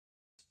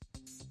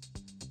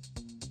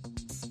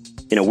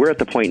We're at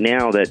the point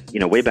now that,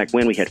 way back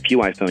when we had few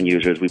iPhone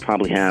users, we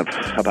probably have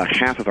about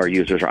half of our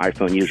users are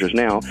iPhone users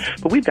now,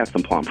 but we've got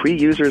some Palm Pre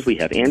users, we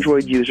have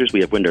Android users,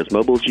 we have Windows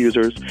Mobile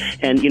users,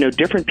 and,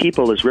 different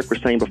people, as Rick was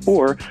saying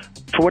before,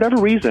 for whatever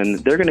reason,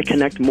 they're going to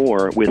connect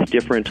more with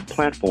different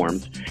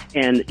platforms.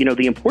 And,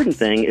 the important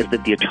thing is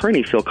that the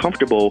attorney feel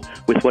comfortable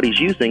with what he's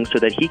using so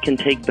that he can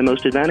take the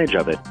most advantage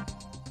of it.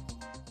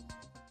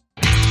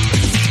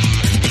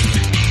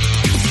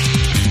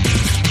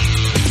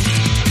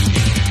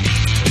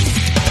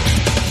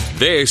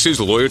 This is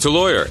Lawyer to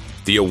Lawyer,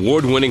 the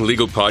award-winning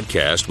legal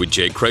podcast with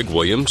J. Craig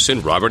Williams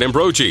and Robert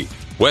Ambrogi.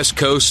 West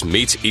Coast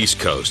meets East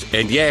Coast,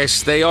 and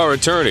yes, they are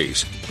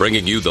attorneys,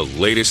 bringing you the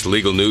latest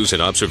legal news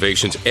and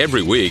observations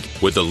every week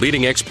with the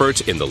leading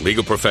experts in the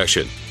legal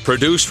profession.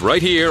 Produced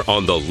right here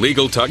on the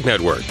Legal Talk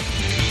Network.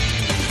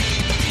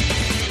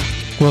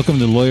 Welcome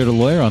to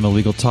Lawyer on the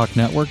Legal Talk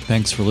Network.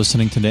 Thanks for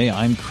listening today.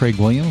 I'm Craig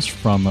Williams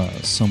from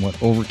somewhat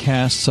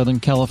overcast Southern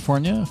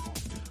California.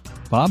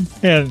 Bob?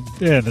 And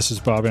this is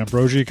Bob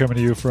Ambrogi coming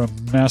to you from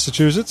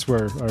Massachusetts,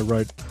 where I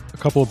write a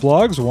couple of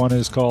blogs. One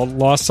is called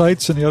Law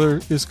Sites, and the other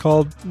is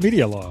called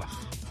Media Law.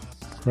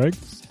 Craig?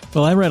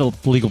 Well, I read a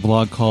legal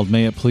blog called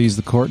May It Please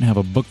the Court and have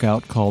a book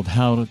out called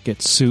How to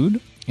Get Sued.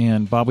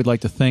 And, Bob, we'd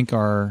like to thank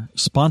our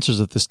sponsors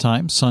at this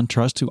time,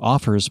 SunTrust, who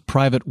offers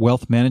private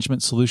wealth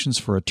management solutions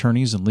for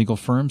attorneys and legal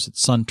firms at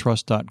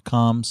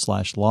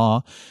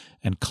suntrust.com/law,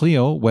 and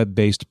Clio,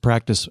 web-based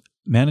practice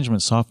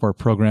management software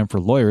program for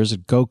lawyers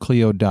at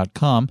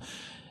goclio.com,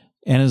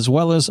 and as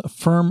well as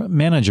Firm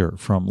Manager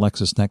from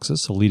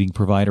LexisNexis, a leading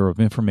provider of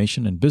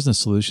information and business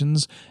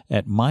solutions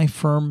at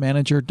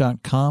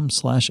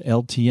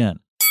myfirmmanager.com/LTN.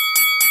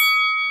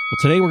 Well,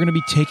 today we're going to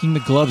be taking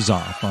the gloves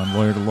off on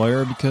Lawyer to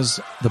Lawyer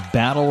because the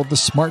battle of the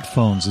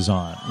smartphones is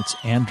on. It's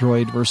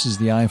Android versus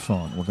the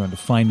iPhone. We're going to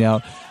find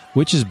out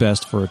which is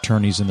best for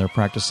attorneys in their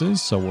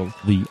practices. So will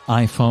the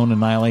iPhone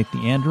annihilate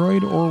the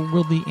Android, or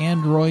will the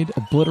Android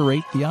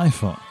obliterate the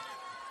iPhone?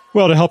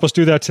 Well, to help us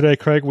do that today,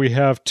 Craig, we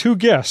have two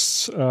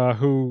guests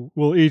who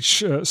will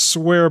each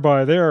swear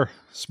by their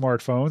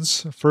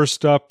smartphones.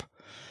 First up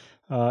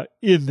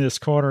in this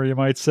corner, you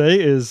might say,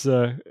 is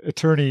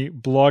attorney,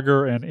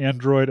 blogger, and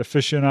Android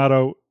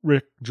aficionado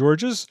Rick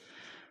Georges.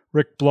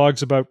 Rick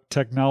blogs about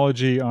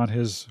technology on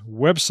his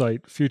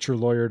website,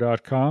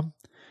 futurelawyer.com.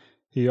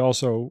 He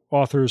also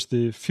authors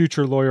the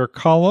Future Lawyer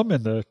column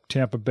in the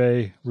Tampa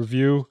Bay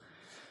Review.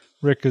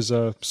 Rick is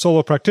a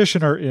solo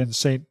practitioner in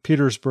St.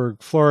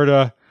 Petersburg,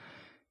 Florida,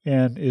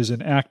 and is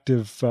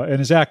active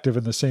in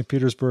the St.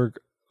 Petersburg,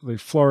 the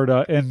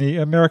Florida, and the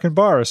American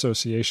Bar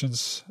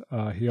Associations.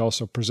 He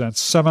also presents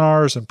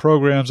seminars and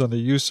programs on the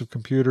use of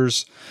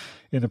computers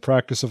in the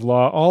practice of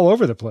law all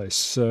over the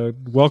place.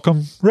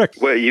 Welcome, Rick.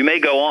 Well, you may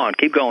go on.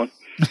 Keep going.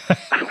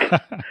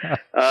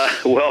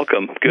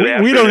 Welcome. Good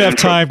afternoon. We don't have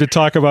time to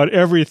talk about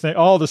everything,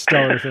 all the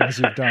stellar things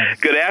you've done.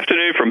 Good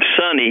afternoon from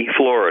sunny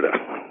Florida.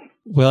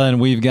 Well, and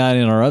we've got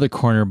in our other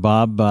corner,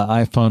 Bob,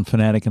 iPhone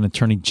fanatic and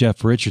attorney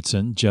Jeff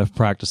Richardson. Jeff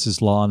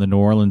practices law in the New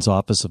Orleans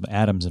office of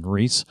Adams and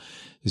Reese.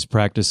 His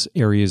practice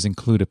areas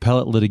include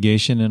appellate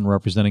litigation and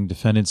representing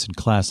defendants in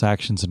class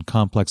actions and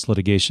complex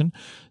litigation.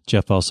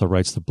 Jeff also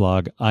writes the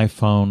blog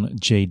iPhone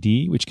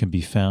JD, which can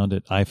be found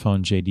at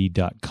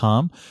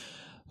iPhoneJD.com.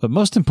 But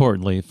most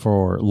importantly,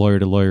 for Lawyer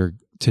to Lawyer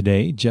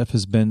today, Jeff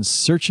has been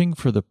searching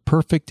for the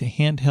perfect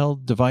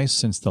handheld device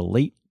since the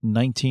late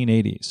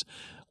 1980s.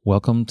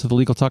 Welcome to the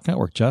Legal Talk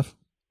Network, Jeff.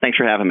 Thanks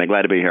for having me.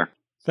 Glad to be here.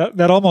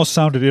 That almost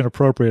sounded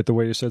inappropriate the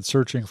way you said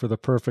searching for the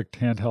perfect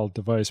handheld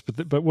device,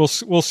 but we'll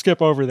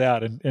skip over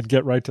that and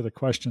get right to the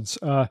questions.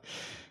 I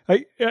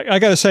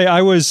got to say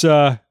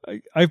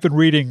I've been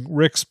reading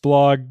Rick's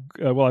blog.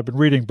 I've been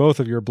reading both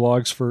of your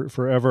blogs for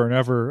forever and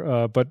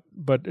ever. But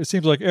it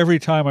seems like every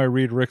time I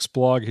read Rick's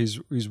blog,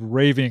 he's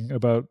raving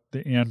about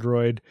the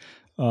Android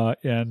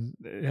and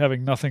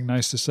having nothing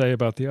nice to say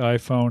about the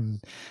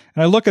iPhone. And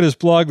I look at his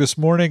blog this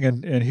morning,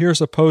 and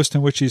here's a post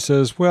in which he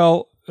says,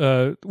 "Well,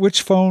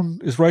 which phone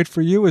is right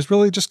for you is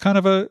really just kind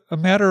of a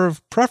matter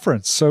of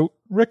preference." So,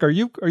 Rick, are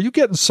you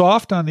getting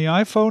soft on the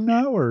iPhone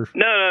now, or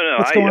no?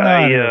 What's going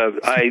on?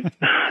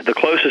 The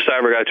closest I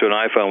ever got to an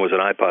iPhone was an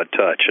iPod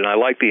Touch, and I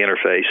like the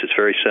interface. It's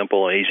very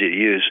simple and easy to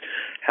use.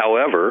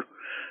 However,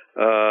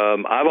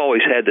 I've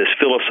always had this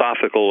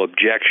philosophical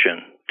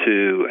objection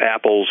to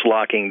Apple's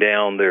locking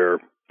down their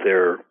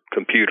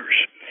computers,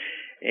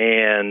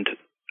 and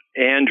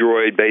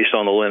Android, based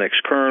on the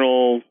Linux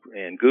kernel,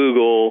 and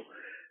Google.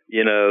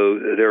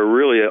 They're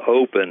really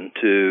open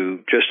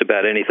to just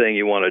about anything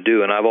you want to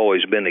do, and I've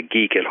always been a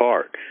geek at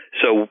heart.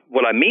 So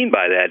what I mean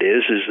by that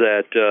is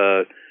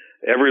that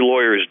every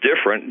lawyer is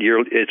different.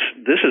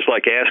 This is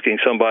like asking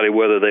somebody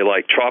whether they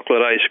like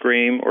chocolate ice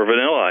cream or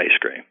vanilla ice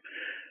cream.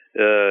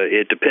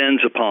 It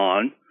depends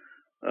upon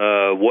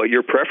what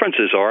your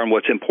preferences are and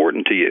what's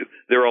important to you.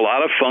 There are a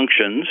lot of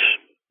functions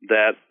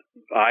that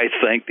I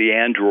think the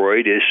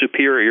Android is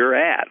superior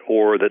at,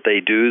 or that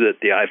they do that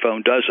the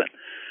iPhone doesn't.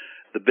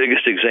 The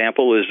biggest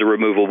example is the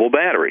removable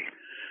battery.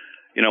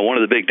 One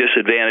of the big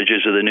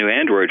disadvantages of the new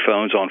Android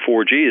phones on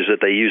 4G is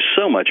that they use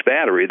so much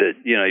battery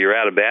that, you're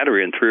out of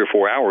battery in 3 or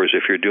 4 hours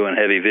if you're doing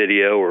heavy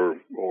video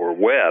or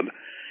web.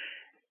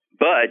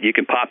 But you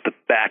can pop the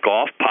back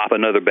off, pop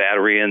another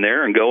battery in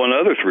there, and go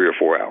another 3 or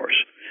 4 hours.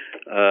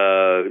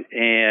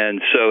 And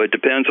so it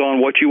depends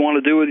on what you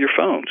want to do with your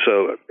phone.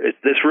 So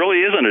this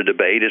really isn't a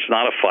debate. It's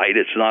not a fight.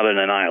 It's not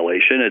an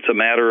annihilation. It's a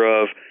matter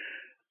of,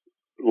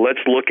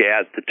 let's look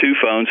at the two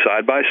phones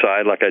side by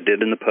side, like I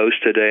did in the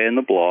post today in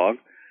the blog,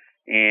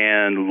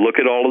 and look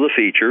at all of the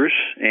features,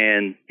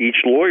 and each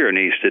lawyer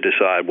needs to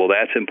decide, well,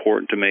 that's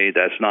important to me,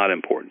 that's not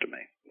important to me.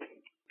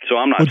 So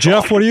I'm not. Well,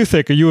 Jeff, what do you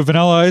think? Are you a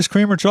vanilla ice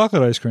cream or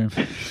chocolate ice cream?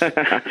 Well,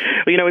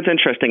 it's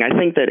interesting. I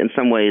think that in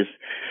some ways,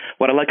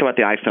 what I like about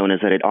the iPhone is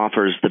that it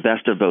offers the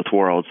best of both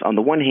worlds. On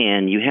the one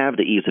hand, you have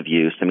the ease of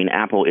use. I mean,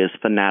 Apple is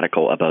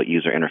fanatical about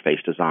user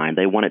interface design.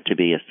 They want it to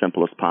be as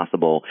simple as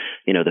possible,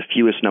 the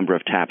fewest number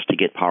of taps to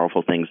get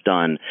powerful things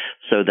done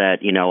so that,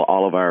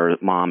 all of our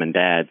mom and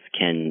dads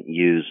can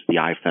use the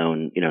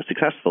iPhone,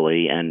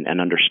 successfully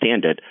and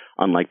understand it,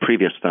 unlike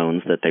previous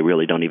phones that they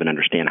really don't even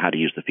understand how to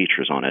use the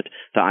features on it.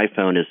 The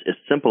iPhone is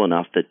simple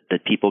enough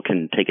that people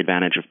can take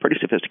advantage of pretty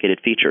sophisticated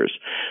features.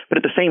 But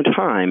at the same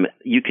time,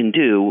 you can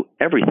do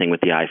everything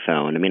with the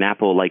iPhone. I mean,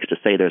 Apple likes to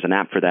say there's an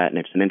app for that, and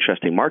it's an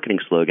interesting marketing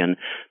slogan,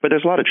 but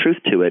there's a lot of truth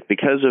to it.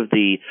 Because of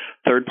the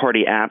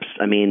third-party apps,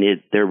 I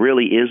mean, there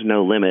really is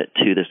no limit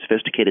to the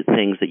sophisticated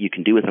things that you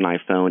can do with an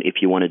iPhone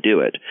if you want to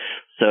do it.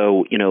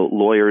 So,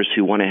 lawyers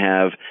who want to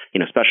have,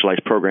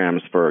 specialized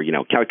programs for,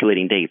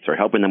 calculating dates or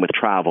helping them with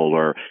travel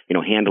or,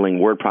 handling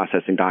word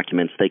processing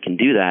documents, they can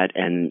do that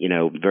and, in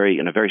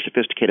a very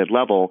sophisticated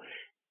level.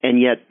 And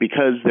yet,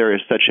 because there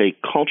is such a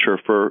culture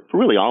for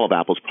really all of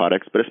Apple's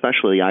products, but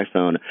especially the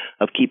iPhone,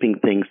 of keeping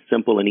things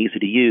simple and easy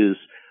to use,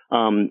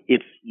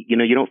 it's, you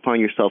don't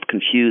find yourself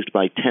confused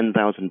by 10,000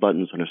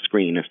 buttons on a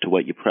screen as to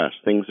what you press.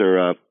 Things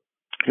are,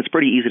 it's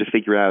pretty easy to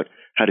figure out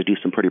how to do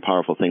some pretty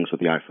powerful things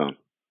with the iPhone.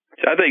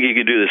 I think you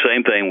can do the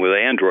same thing with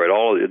Android.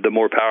 All the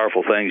more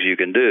powerful things you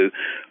can do.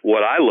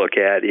 What I look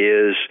at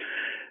is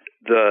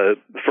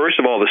first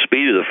of all, the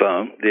speed of the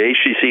phone. The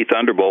HTC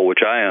Thunderbolt,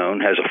 which I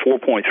own, has a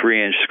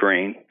 4.3-inch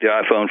screen. The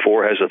iPhone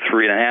 4 has a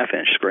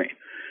 3.5-inch screen.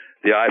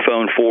 The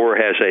iPhone 4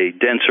 has a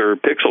denser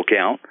pixel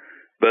count,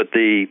 but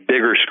the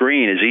bigger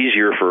screen is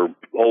easier for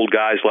old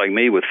guys like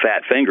me with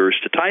fat fingers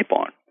to type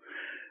on.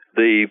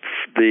 The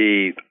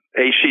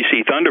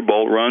HTC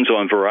Thunderbolt runs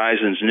on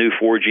Verizon's new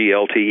 4G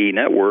LTE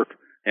network,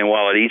 and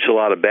while it eats a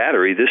lot of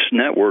battery, this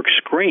network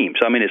screams.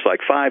 I mean, it's like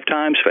 5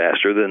 times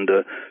faster than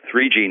the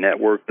 3G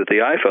network that the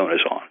iPhone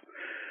is on.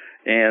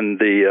 And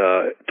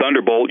the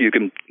Thunderbolt, you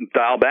can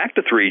dial back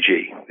to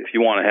 3G if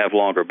you want to have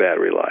longer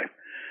battery life.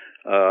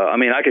 I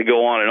could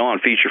go on and on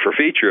feature for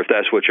feature if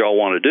that's what y'all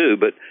want to do,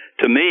 but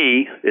to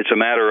me, it's a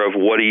matter of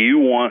what do you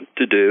want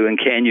to do and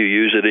can you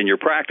use it in your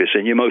practice?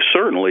 And you most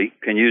certainly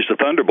can use the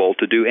Thunderbolt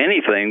to do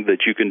anything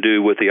that you can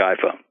do with the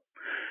iPhone.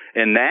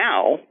 And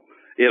now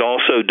it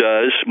also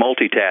does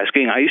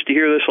multitasking. I used to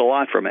hear this a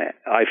lot from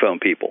iPhone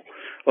people.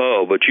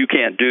 Oh, but you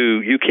can't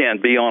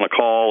be on a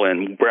call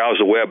and browse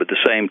the web at the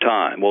same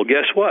time. Well,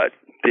 guess what?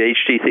 The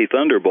HTC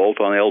Thunderbolt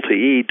on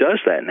LTE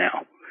does that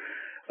now.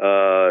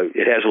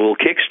 It has a little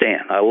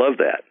kickstand. I love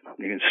that.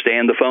 You can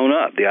stand the phone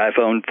up. The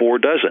iPhone 4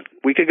 doesn't.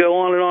 We could go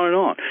on and on and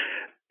on.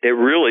 It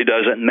really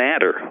doesn't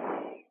matter.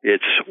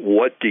 It's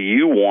what do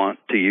you want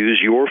to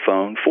use your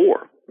phone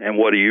for, and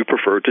what do you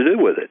prefer to do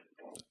with it?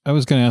 I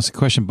was going to ask a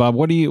question, Bob.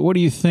 What do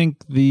you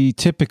think the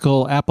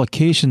typical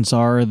applications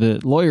are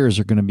that lawyers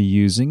are going to be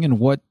using, and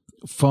what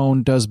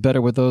phone does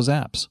better with those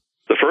apps?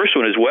 The first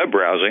one is web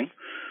browsing.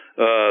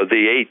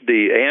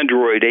 The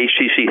Android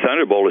HTC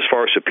Thunderbolt is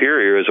far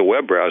superior as a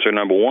web browser.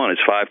 Number one,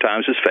 it's 5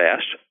 times as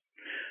fast.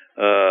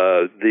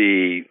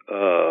 The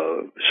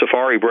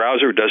Safari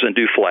browser doesn't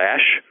do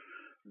Flash.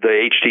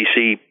 The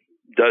HTC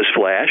does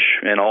Flash,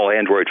 and all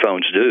Android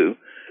phones do.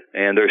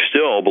 And there's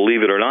still,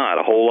 believe it or not,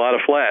 a whole lot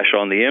of Flash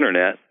on the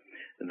internet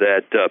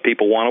that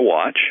people want to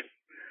watch.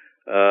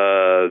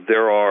 A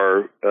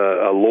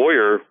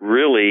lawyer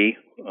really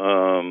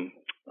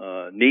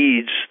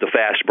needs the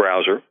fast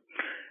browser.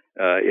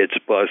 It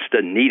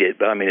doesn't need it,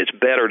 but it's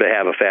better to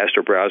have a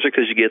faster browser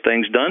because you get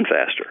things done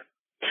faster.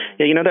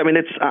 Yeah,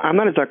 I'm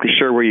not exactly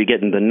sure where you're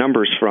getting the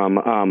numbers from.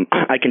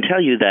 I can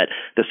tell you that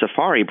the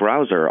Safari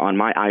browser on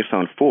my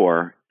iPhone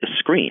 4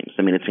 screams.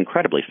 It's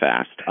incredibly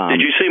fast.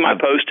 Did you see my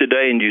post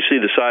today, and you see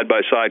the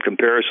side-by-side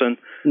comparison?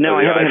 No,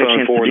 I haven't had a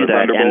chance to do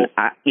that. And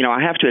I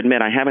have to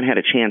admit, I haven't had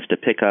a chance to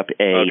pick up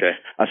a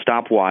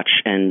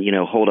stopwatch and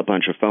hold a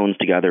bunch of phones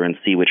together and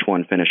see which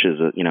one finishes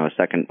a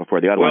second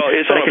before the other one. Well,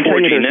 it's on a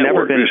 4G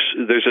network.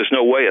 There's just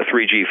no way a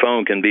 3G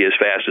phone can be as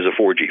fast as a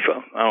 4G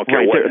phone. I don't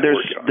care what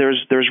network you're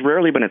on. There's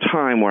rarely been a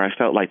time where I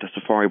felt like the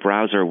Safari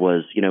browser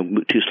was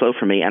too slow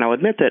for me, and I'll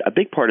admit that a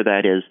big part of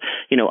that is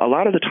a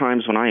lot of the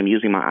times when I am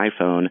using my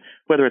iPhone,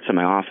 whether it's in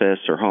my office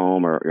or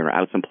home or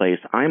out someplace,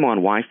 I'm on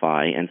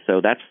Wi-Fi, and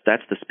so that's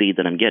the speed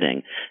that I'm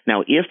getting.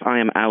 Now, if I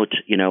am out,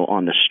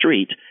 on the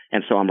street,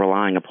 and so I'm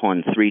relying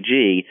upon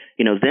 3G,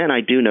 then I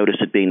do notice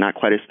it being not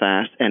quite as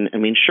fast. And I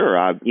mean, sure,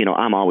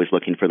 I'm always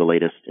looking for the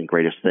latest and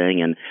greatest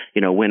thing. And,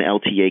 when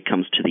LTE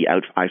comes to the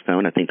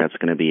iPhone, I think that's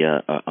going to be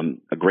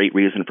a great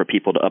reason for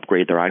people to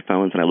upgrade their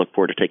iPhones, and I look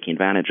forward to taking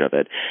advantage of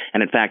it.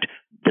 And in fact,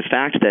 the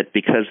fact that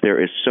because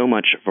there is so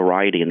much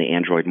variety in the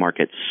Android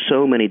market,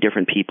 so many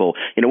different people,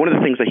 one of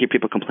the things I hear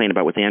people complain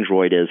about with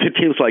Android is it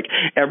feels like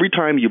every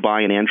time you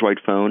buy an Android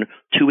phone,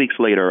 2 weeks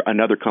later,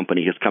 another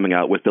company is coming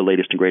out with the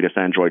latest and greatest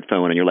Android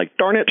phone, and you're like,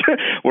 darn it.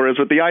 Whereas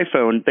with the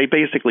iPhone, they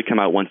basically come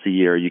out once a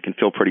year. You can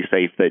feel pretty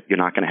safe that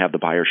you're not going to have the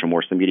buyer's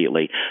remorse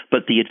immediately.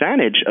 But the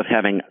advantage of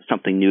having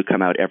something new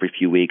come out every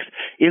few weeks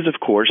is, of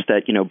course,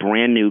 that,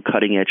 brand new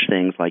cutting edge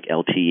things like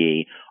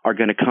LTE are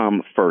going to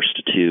come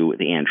first to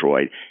the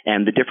Android.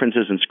 And the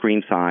differences in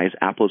screen size,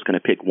 Apple is going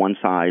to pick one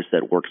size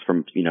that works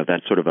from,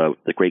 that's sort of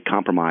the great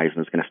compromise,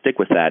 and is going to stick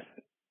with that,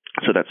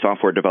 so that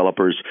software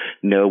developers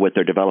know what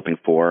they're developing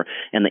for.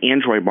 And the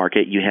Android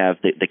market, you have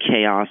the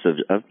chaos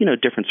of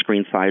different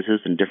screen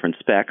sizes and different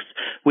specs,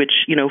 which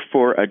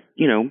for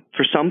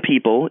some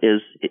people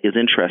is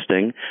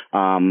interesting.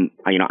 I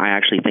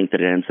actually think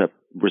that it ends up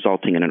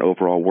resulting in an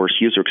overall worse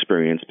user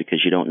experience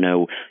because you don't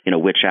know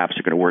which apps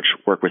are going to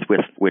work with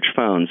which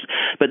phones.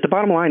 But the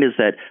bottom line is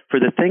that for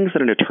the things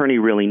that an attorney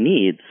really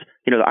needs,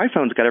 the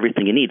iPhone's got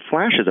everything you need.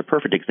 Flash is a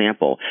perfect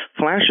example.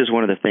 Flash is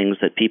one of the things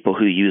that people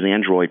who use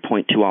Android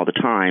point to all the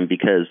time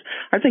because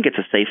I think it's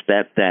a safe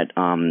bet that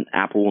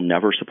Apple will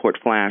never support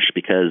Flash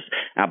because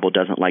Apple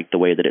doesn't like the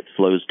way that it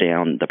slows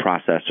down the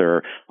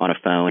processor on a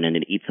phone and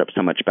it eats up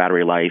so much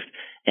battery life.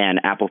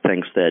 And Apple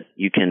thinks that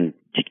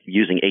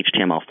using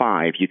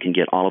HTML5, you can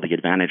get all of the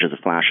advantages of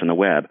Flash on the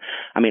web.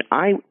 I mean,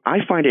 I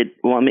find it,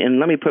 and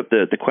let me put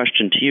the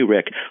question to you,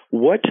 Rick.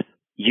 What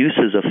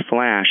uses of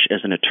Flash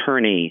as an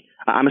attorney?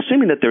 I'm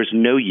assuming that there's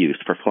no use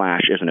for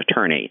Flash as an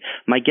attorney.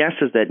 My guess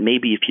is that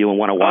maybe if you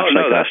want to watch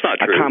that's not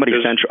true. Comedy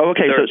Central.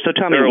 Okay, so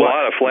tell me. There are a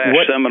lot of Flash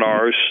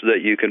seminars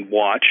that you can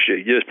watch.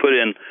 You just put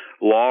in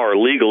law or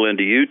legal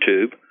into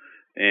YouTube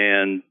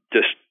and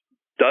just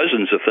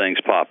dozens of things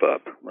pop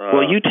up.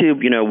 Well,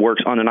 YouTube,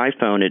 works on an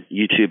iPhone.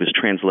 YouTube is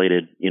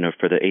translated,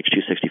 for the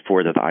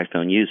H.264 that the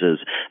iPhone uses.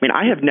 I mean,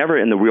 I have never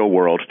in the real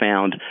world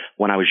found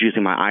when I was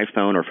using my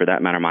iPhone or for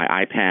that matter my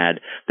iPad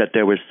that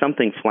there was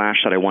something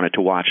Flash that I wanted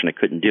to watch and I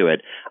couldn't do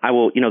it.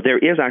 There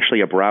is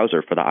actually a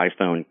browser for the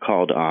iPhone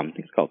called, I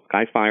think it's called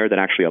Skyfire that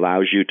actually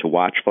allows you to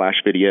watch Flash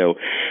video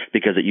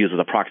because it uses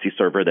a proxy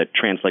server that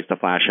translates the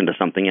Flash into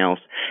something else.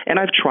 And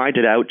I've tried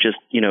it out just,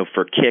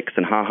 for kicks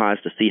and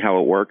ha-has to see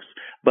how it works.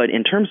 But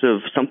in terms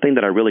of something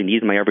that I really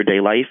need in my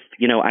everyday life,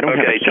 I don't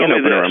have a can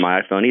opener on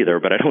my iPhone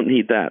either, but I don't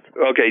need that.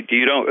 Okay,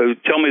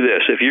 tell me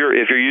this. If you're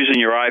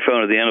using your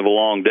iPhone at the end of a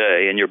long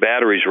day and your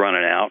battery's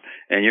running out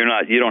and you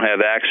don't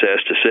have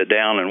access to sit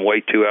down and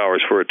wait 2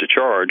 hours for it to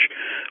charge,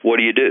 what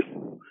do you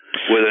do?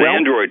 With an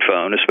Android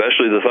phone,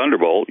 especially the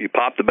Thunderbolt, you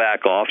pop the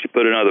back off, you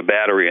put another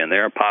battery in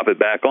there, and pop it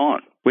back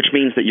on. Which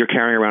means that you're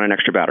carrying around an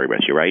extra battery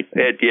with you, right?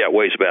 It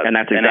weighs about and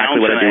that's exactly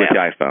what I do with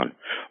the iPhone.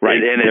 Right.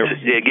 And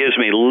it gives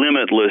me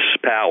limitless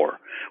power.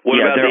 What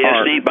about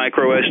the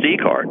micro SD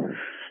card?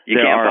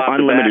 You can't pop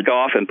the back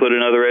off and put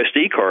another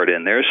SD card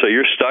in there, so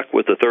you're stuck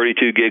with the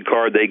 32 gig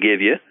card they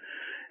give you,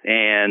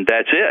 and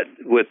that's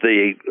it. With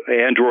the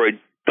Android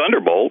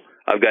Thunderbolt,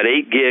 I've got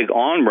 8 gig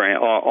on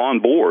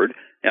board,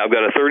 and I've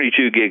got a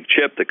 32 gig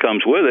chip that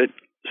comes with it.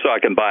 So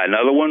I can buy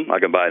another one. I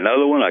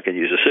can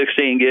use a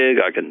 16 gig.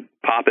 I can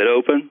pop it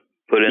open,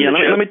 put in the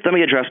chip. Let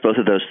me address both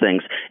of those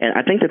things. And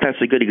I think that's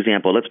a good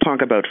example. Let's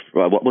talk about,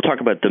 we'll talk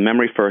about the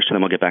memory first, and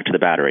then we'll get back to the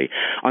battery.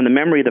 On the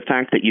memory, the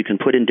fact that you can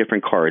put in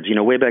different cards.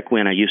 Way back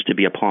when I used to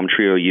be a Palm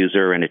Trio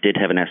user, and it did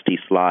have an SD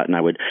slot, and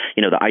I would,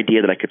 the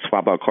idea that I could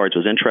swap out cards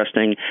was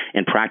interesting.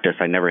 In practice,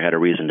 I never had a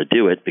reason to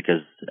do it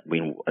because,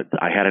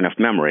 I had enough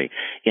memory.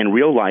 In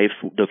real life,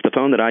 the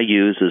phone that I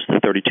use is the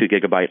 32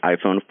 gigabyte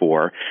iPhone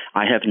 4.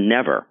 I have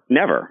never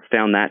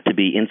found that to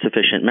be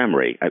insufficient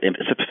memory.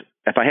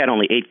 If I had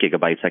only 8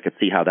 gigabytes, I could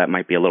see how that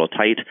might be a little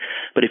tight.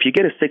 But if you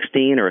get a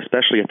 16 or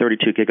especially a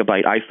 32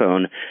 gigabyte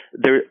iPhone,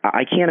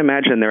 I can't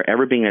imagine there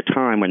ever being a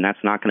time when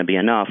that's not going to be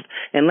enough,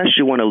 unless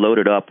you want to load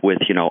it up with,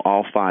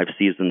 all 5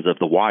 seasons of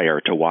The Wire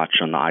to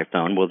watch on the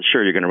iPhone. Well,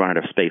 sure, you're going to run out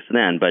of space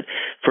then. But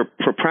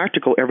for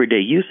practical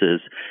everyday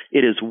uses,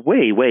 it is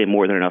way, way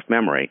more than enough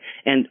memory.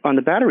 And on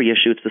the battery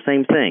issue, it's the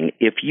same thing.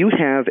 If you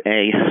have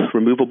a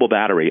removable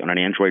battery on an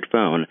Android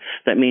phone,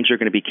 that means you're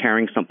going to be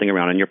carrying something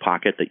around in your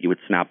pocket that you would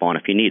snap on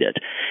if you need it.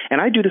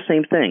 And I do the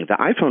same thing. The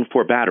iPhone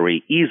 4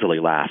 battery easily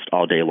lasts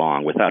all day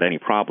long without any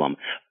problem.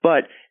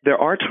 But there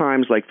are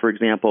times, like, for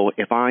example,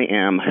 if I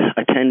am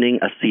attending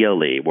a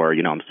CLE where,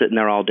 I'm sitting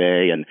there all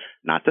day, and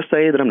not to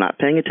say that I'm not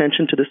paying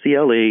attention to the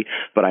CLE,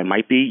 but I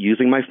might be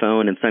using my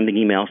phone and sending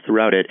emails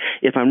throughout it.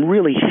 If I'm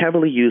really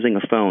heavily using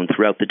a phone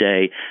throughout the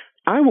day,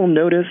 I will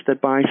notice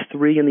that by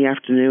 3 in the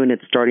afternoon,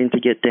 it's starting to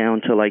get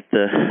down to like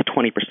the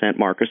 20%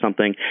 mark or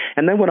something.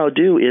 And then what I'll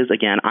do is,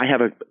 again, I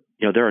have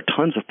there are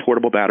tons of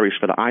portable batteries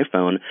for the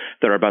iPhone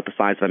that are about the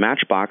size of a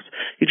matchbox.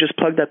 You just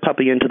plug that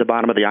puppy into the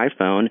bottom of the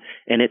iPhone,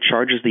 and it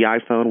charges the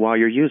iPhone while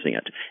you're using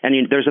it. And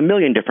there's a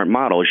million different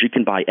models. You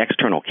can buy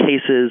external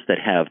cases that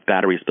have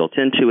batteries built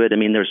into it. I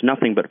mean, there's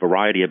nothing but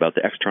variety about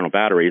the external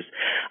batteries.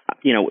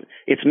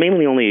 It's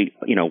mainly only,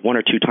 1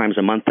 or 2 times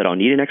a month that I'll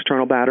need an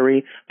external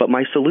battery, but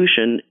my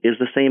solution is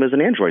the same as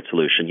an Android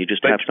solution. You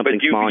just have something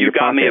small in your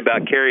pocket. You got me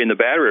about carrying the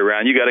battery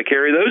around. You got to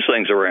carry those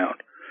things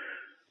around.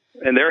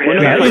 And they're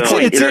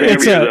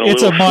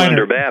it's a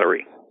minor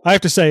battery. I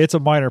have to say it's a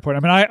minor point. I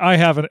mean, I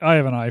have an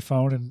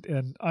iPhone,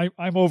 and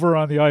I'm over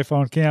on the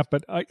iPhone camp,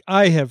 but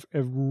I have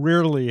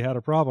rarely had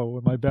a problem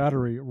with my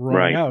battery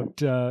running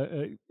out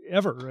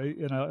ever. Right?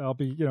 And I'll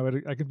be,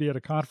 I can be at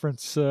a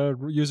conference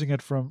using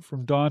it from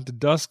dawn to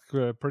dusk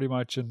pretty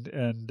much,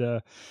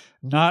 and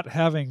not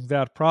having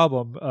that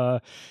problem.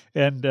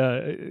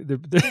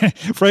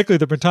 Frankly,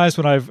 there've been times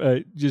when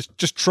I've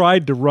just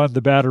tried to run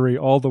the battery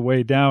all the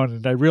way down,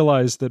 and I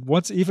realized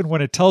that even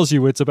when it tells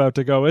you it's about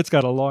to go, it's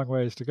got a long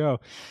ways to go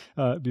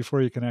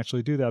before you can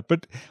actually do that.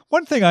 But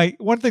one thing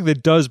that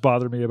does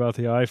bother me about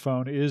the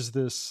iPhone is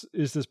this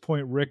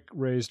point Rick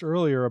raised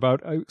earlier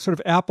about sort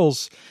of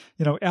Apple's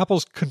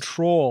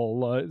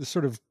control,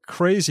 sort of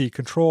crazy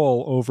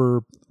control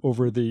over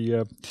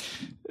the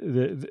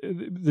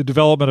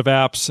development of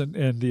apps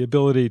and the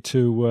ability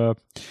to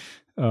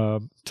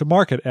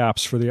market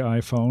apps for the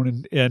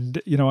iPhone.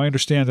 And I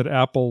understand that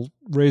Apple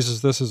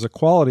raises this as a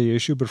quality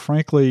issue, but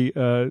frankly,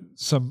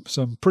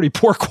 some pretty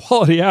poor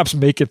quality apps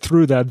make it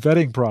through that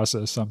vetting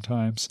process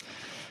sometimes.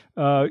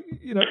 But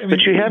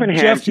you haven't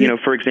had,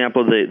 for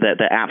example,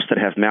 the apps that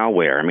have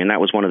malware. I mean, that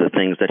was one of the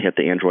things that hit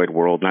the Android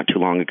world not too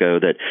long ago,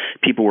 that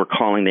people were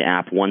calling the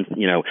app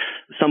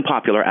some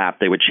popular app,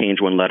 they would change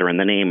one letter in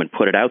the name and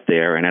put it out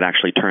there, and it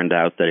actually turned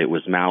out that it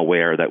was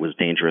malware that was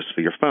dangerous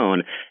for your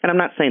phone. And I'm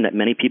not saying that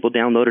many people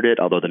downloaded it,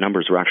 although the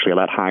numbers were actually a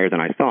lot higher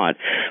than I thought.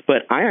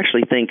 But I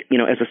actually think,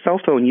 as a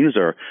cell phone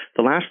user,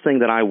 the last thing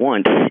that I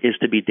want is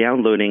to be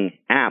downloading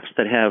apps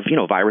that have,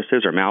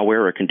 viruses or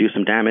malware or can do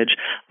some damage.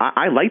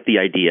 I like the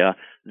idea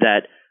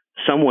that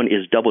someone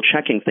is double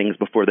checking things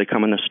before they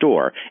come in the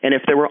store. And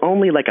if there were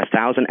only like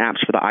 1,000 apps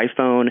for the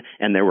iPhone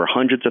and there were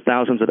hundreds of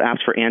thousands of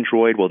apps for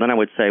Android, well, then I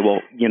would say,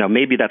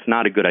 maybe that's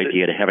not a good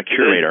idea to have a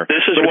curator.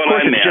 This is what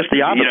I meant. It's just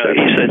the opposite.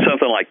 He said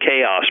something like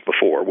chaos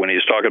before when he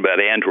was talking about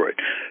Android.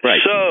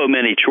 Right. So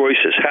many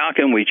choices. How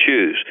can we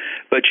choose?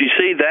 But you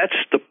see, that's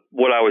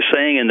what I was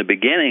saying in the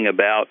beginning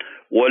about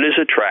what is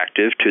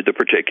attractive to the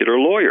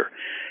particular lawyer.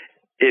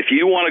 If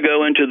you want to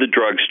go into the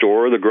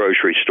drugstore or the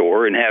grocery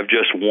store and have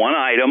just one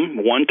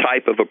item, one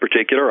type of a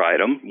particular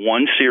item,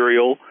 one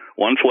cereal,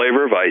 one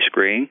flavor of ice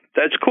cream,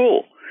 that's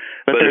cool.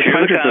 But if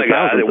you're the kind of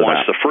guy that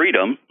wants the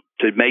freedom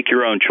to make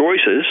your own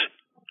choices,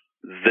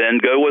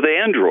 then go with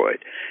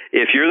Android.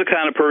 If you're the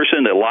kind of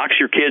person that locks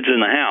your kids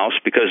in the house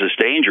because it's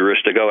dangerous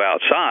to go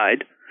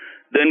outside,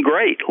 then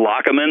great.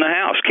 Lock them in the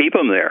house. Keep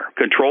them there.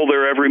 Control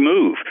their every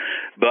move.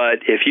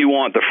 But if you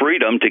want the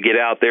freedom to get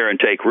out there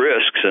and take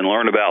risks and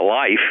learn about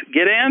life,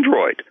 get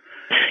Android.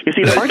 You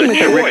see, the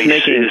argument that Rick's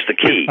making is the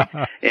key.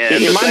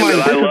 And the thing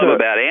that I love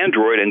about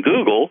Android and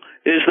Google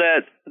is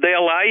that they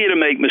allow you to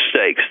make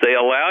mistakes. They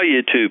allow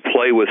you to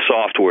play with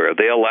software.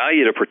 They allow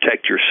you to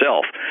protect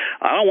yourself.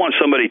 I don't want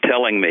somebody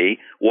telling me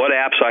what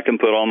apps I can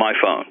put on my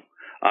phone.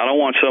 I don't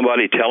want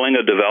somebody telling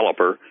a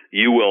developer,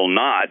 you will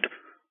not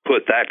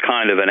put that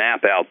kind of an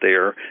app out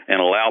there and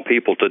allow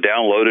people to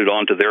download it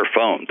onto their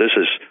phone. This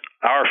is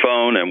our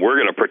phone, and we're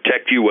going to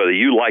protect you whether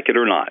you like it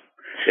or not.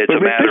 It's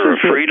a matter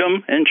of freedom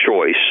and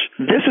choice.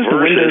 This is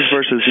the Windows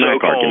versus Mac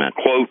argument.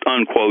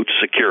 Quote-unquote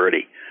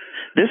security.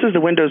 This is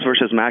the Windows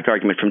versus Mac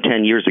argument from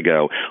 10 years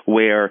ago,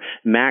 where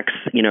Macs,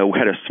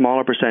 had a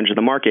smaller percentage of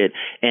the market,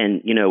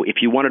 and, if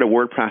you wanted a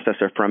word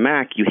processor for a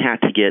Mac, you had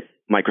to get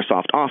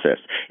Microsoft Office.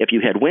 If you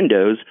had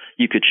Windows,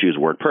 you could choose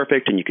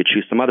WordPerfect and you could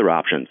choose some other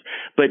options.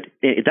 But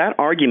that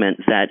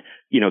argument that,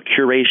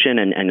 curation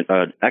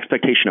and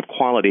expectation of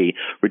quality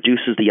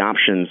reduces the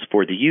options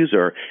for the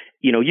user,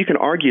 you can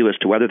argue as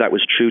to whether that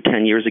was true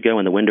 10 years ago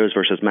in the Windows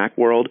versus Mac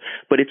world,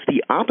 but it's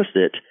the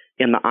opposite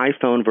in the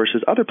iPhone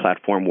versus other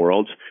platform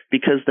worlds,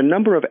 because the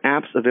number of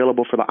apps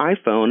available for the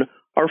iPhone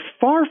are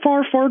far,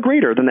 far, far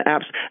greater than the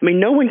apps. I mean,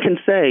 no one can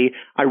say,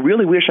 I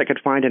really wish I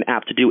could find an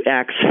app to do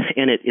X,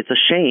 and it's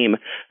a shame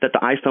that the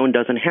iPhone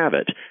doesn't have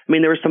it. I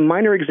mean, there are some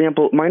minor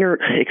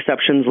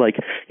exceptions like,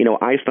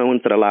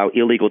 iPhones that allow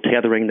illegal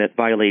tethering that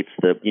violates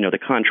the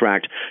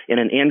contract. In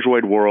an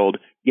Android world,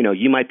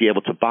 you might be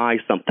able to buy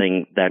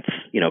something that's,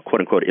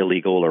 quote unquote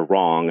illegal or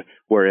wrong,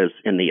 whereas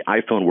in the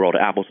iPhone world,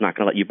 Apple's not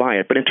going to let you buy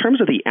it. But in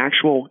terms of the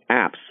actual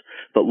apps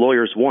that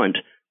lawyers want,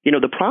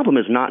 the problem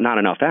is not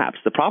enough apps.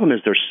 The problem is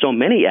there's so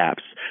many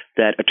apps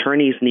that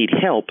attorneys need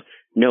help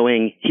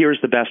knowing here's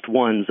the best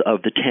ones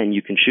of the 10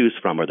 you can choose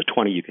from or the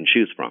 20 you can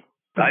choose from.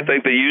 I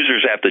think the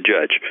users have to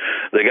judge.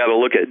 They got to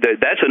look at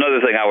that's another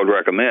thing I would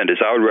recommend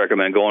is I would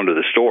recommend going to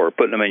the store,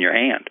 putting them in your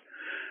hand,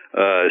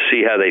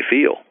 see how they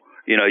feel.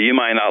 You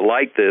might not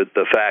like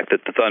the fact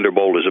that the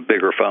Thunderbolt is a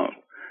bigger phone.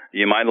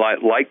 You might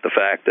like the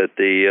fact that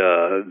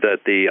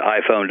the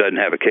iPhone doesn't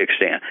have a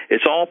kickstand.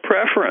 It's all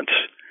preference.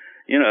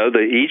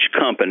 Each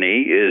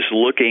company is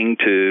looking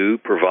to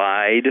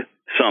provide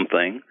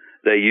something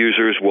that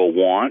users will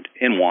want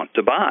and want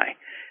to buy.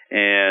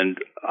 And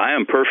I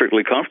am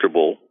perfectly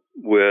comfortable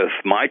with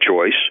my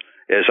choice,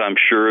 as I'm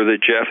sure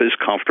that Jeff is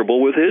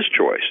comfortable with his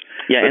choice.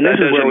 Yeah, but and that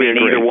this is where doesn't we mean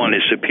agree. either one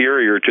is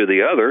superior to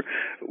the other.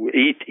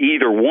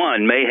 Either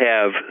one may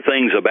have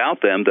things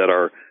about them that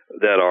are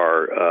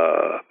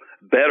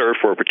better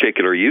for a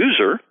particular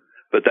user,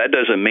 but that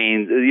doesn't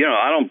mean,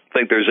 I don't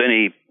think there's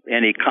any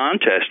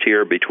contest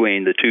here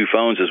between the two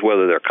phones as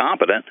whether they're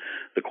competent.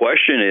 The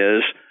question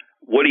is,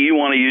 what do you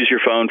want to use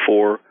your phone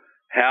for?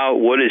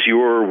 What is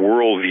your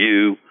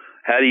worldview?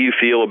 How do you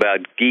feel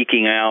about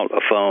geeking out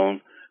a phone?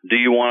 Do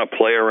you want to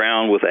play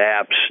around with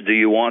apps? Do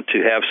you want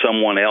to have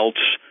someone else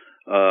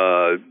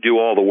do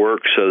all the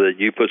work so that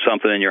you put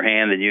something in your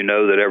hand and you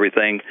know that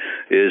everything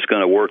is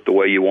going to work the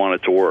way you want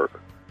it to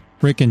work?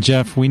 Rick and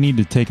Jeff, we need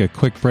to take a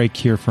quick break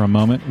here for a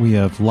moment. We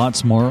have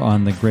lots more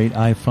on the great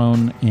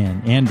iPhone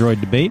and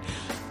Android debate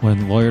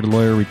when Lawyer to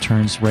Lawyer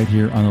returns right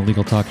here on the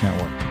Legal Talk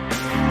Network.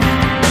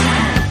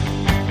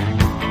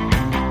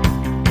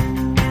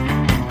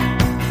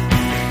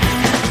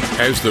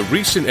 Has the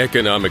recent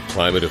economic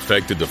climate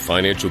affected the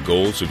financial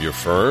goals of your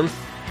firm?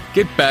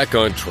 Get back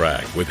on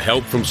track with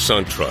help from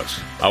SunTrust.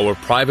 Our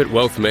private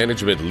wealth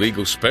management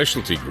legal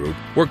specialty group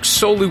works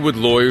solely with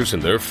lawyers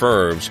and their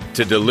firms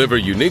to deliver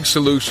unique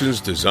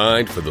solutions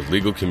designed for the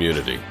legal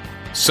community.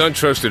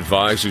 SunTrust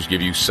advisors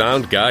give you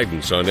sound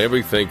guidance on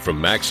everything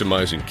from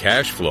maximizing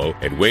cash flow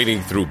and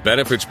wading through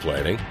benefits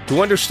planning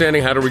to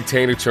understanding how to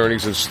retain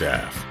attorneys and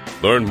staff.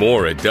 Learn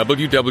more at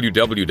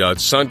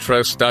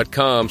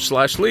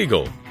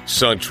www.suntrust.com/legal.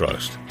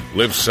 SunTrust.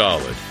 Live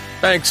solid.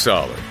 Bank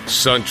solid.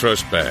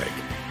 SunTrust Bank.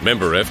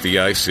 Member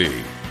FDIC.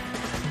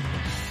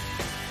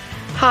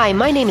 Hi,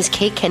 my name is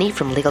Kate Kenny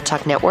from Legal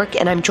Talk Network,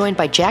 and I'm joined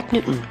by Jack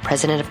Newton,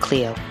 president of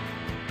Clio.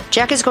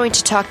 Jack is going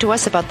to talk to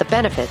us about the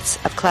benefits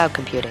of cloud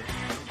computing.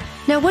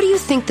 Now, what do you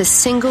think the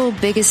single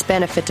biggest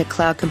benefit to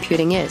cloud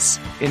computing is?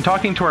 In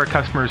talking to our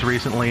customers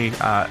recently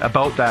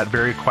about that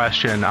very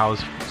question, I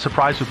was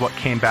surprised with what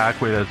came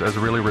back with as a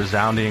really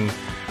resounding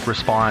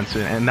response,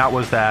 and that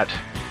was that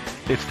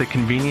it's the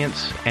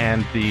convenience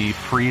and the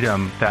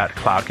freedom that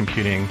cloud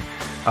computing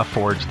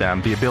affords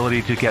them. The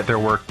ability to get their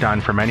work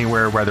done from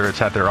anywhere, whether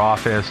it's at their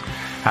office,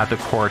 at the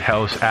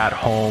courthouse, at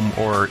home,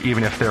 or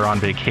even if they're on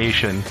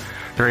vacation.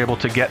 They're able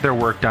to get their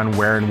work done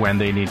where and when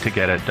they need to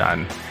get it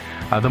done.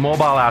 The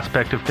mobile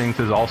aspect of things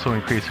is also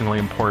increasingly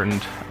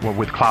important.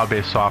 With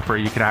cloud-based software,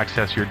 you can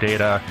access your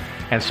data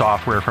and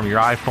software from your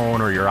iPhone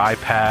or your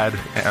iPad,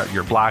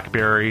 your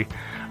BlackBerry,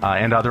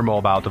 and other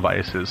mobile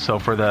devices. So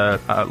for the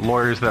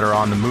lawyers that are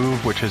on the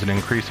move, which is an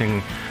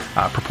increasing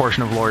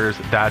proportion of lawyers,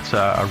 that's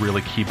a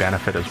really key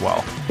benefit as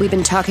well. We've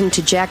been talking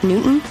to Jack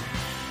Newton,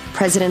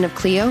 president of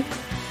Clio.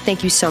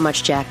 Thank you so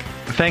much, Jack.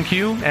 Thank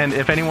you. And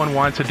if anyone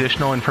wants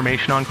additional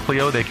information on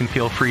Clio, they can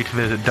feel free to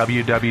visit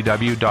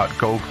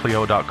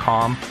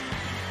www.goclio.com.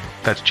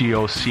 That's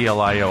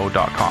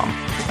GOCLIO.com.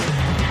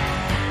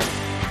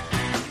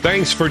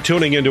 Thanks for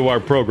tuning into our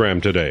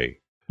program today.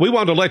 We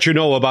want to let you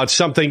know about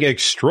something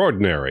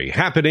extraordinary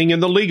happening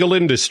in the legal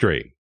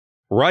industry.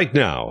 Right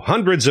now,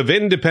 hundreds of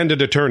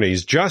independent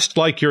attorneys just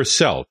like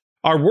yourself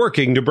are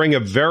working to bring a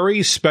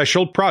very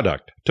special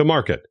product to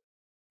market.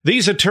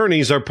 These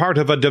attorneys are part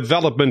of a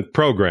development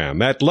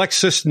program at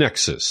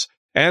LexisNexis,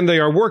 and they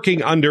are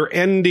working under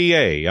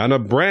NDA on a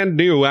brand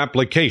new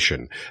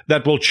application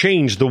that will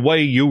change the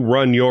way you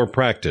run your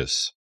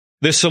practice.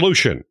 This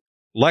solution,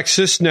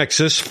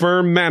 LexisNexis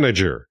Firm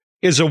Manager,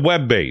 is a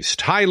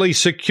web-based, highly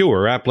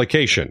secure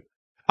application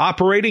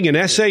operating in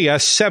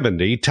SAS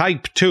 70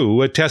 Type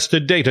 2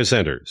 attested data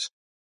centers.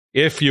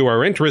 If you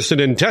are interested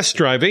in test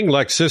driving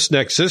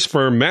LexisNexis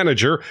Firm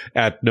Manager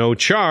at no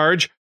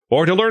charge,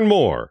 or to learn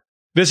more,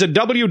 visit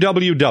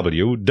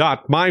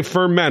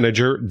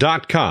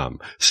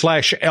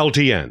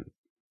www.myfirmmanager.com/LTN.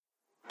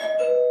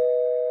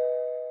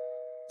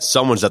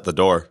 Someone's at the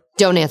door.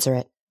 Don't answer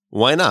it.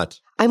 Why not?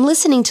 I'm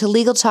listening to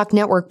Legal Talk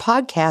Network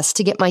podcasts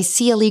to get my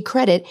CLE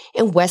credit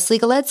in West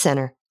Legal Ed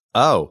Center.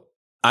 Oh,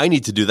 I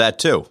need to do that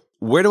too.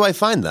 Where do I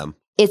find them?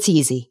 It's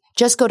easy.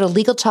 Just go to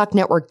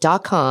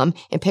LegalTalkNetwork.com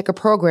and pick a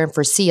program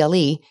for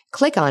CLE,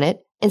 click on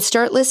it, and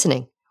start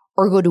listening.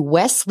 Or go to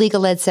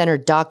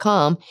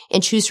WestLegalEdCenter.com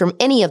and choose from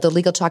any of the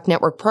Legal Talk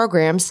Network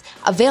programs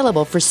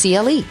available for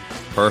CLE.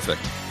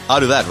 Perfect. I'll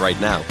do that right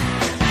now.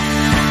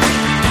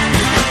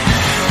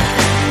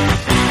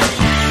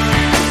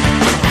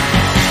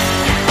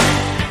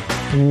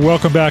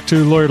 Welcome back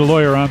to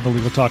Lawyer on the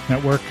Legal Talk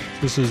Network.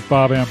 This is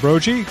Bob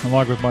Ambrogi,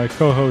 along with my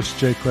co-host,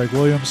 J. Craig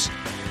Williams.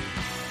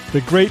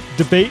 The great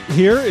debate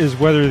here is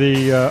whether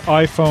the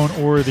iPhone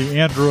or the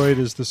Android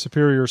is the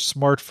superior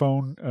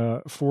smartphone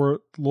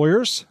for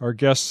lawyers. Our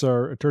guests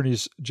are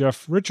attorneys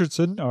Jeff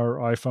Richardson, our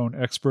iPhone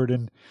expert,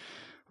 and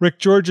Rick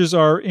George is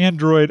our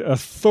Android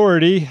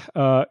authority.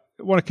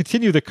 want to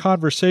continue the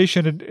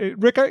conversation.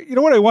 And Rick,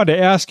 what I wanted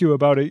to ask you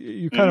about,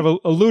 you kind of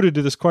alluded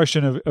to this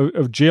question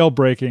of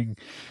jailbreaking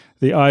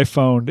the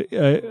iPhone,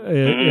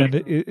 and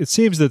it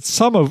seems that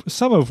some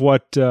of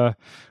what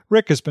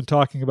Rick has been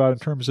talking about in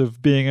terms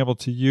of being able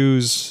to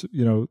use,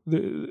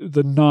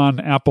 the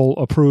non-Apple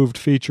approved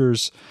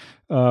features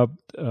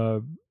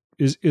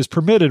is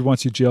permitted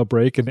once you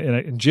jailbreak,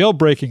 and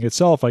jailbreaking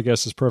itself, I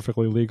guess, is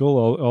perfectly legal.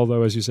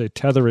 Although, as you say,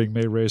 tethering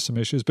may raise some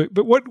issues. But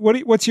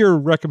what's your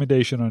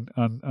recommendation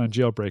on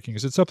jailbreaking?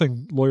 Is it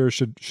something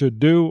lawyers should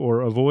do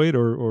or avoid,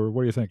 or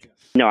what do you think?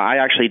 No, I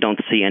actually don't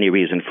see any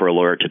reason for a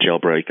lawyer to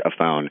jailbreak a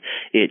phone.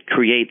 It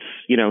creates,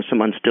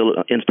 some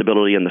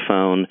instability in the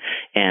phone,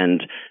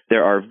 and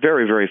there are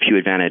very, very few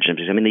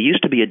advantages. I mean, there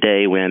used to be a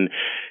day when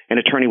an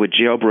attorney would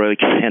jailbreak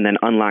and then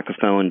unlock a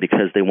phone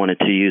because they wanted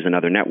to use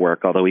another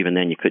network, although even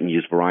then you couldn't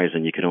use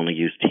Verizon. You could only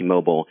use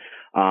T-Mobile.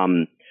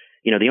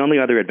 The only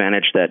other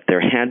advantage that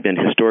there had been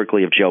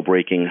historically of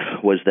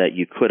jailbreaking was that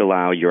you could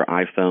allow your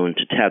iPhone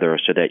to tether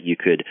so that you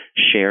could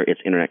share its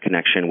internet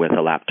connection with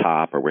a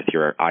laptop or with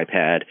your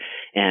iPad.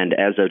 And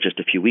as of just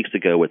a few weeks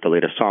ago with the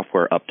latest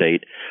software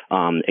update,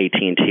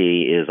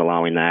 AT&T is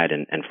allowing that.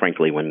 And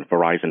frankly, when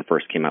Verizon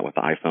first came out with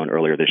the iPhone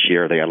earlier this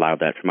year, they allowed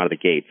that from out of the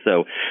gate.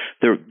 So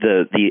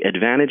the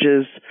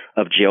advantages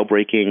of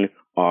jailbreaking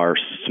are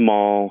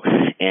small,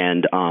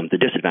 and the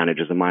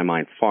disadvantages, in my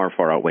mind, far,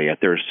 far outweigh it.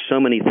 There's so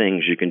many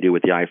things you can do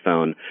with the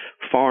iPhone,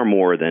 far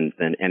more than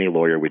any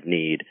lawyer would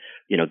need.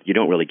 You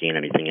don't really gain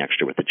anything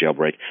extra with the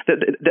jailbreak.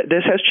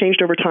 This has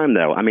changed over time,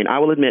 though. I mean, I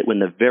will admit, when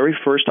the very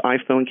first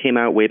iPhone came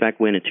out way back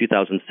when in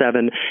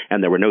 2007,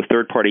 and there were no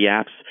third-party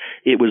apps,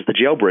 it was the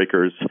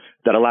jailbreakers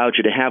that allowed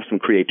you to have some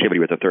creativity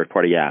with a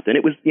third-party app. And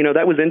it was,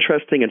 that was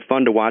interesting and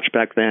fun to watch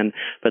back then,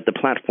 but the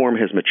platform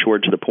has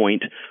matured to the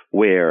point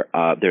where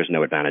there's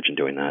no advantage in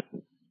doing that.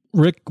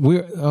 Rick,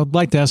 I'd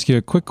like to ask you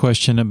a quick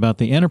question about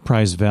the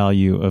enterprise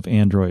value of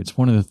Androids.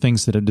 One of the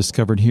things that I've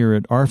discovered here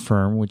at our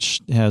firm,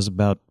 which has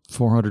about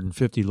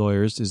 450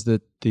 lawyers, is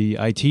that the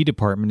IT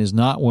department is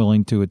not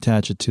willing to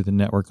attach it to the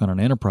network on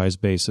an enterprise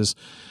basis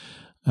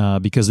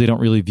because they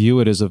don't really view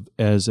it as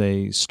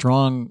a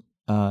strong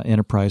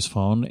enterprise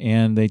phone.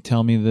 And they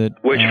tell me that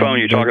which phone are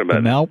you talking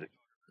about?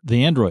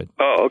 The Android.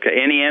 Oh, okay.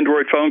 Any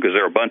Android phone? Because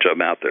there are a bunch of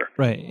them out there.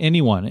 Right.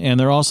 Anyone. And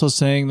they're also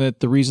saying that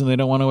the reason they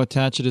don't want to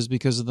attach it is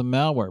because of the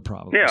malware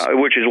problems. Yeah,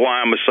 which is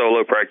why I'm a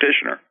solo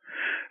practitioner,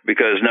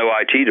 because no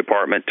IT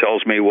department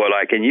tells me what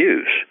I can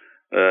use.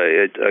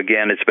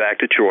 It's back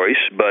to choice,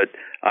 but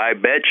I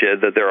bet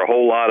you that there are a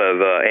whole lot of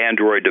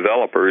Android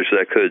developers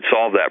that could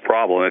solve that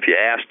problem if you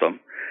asked them.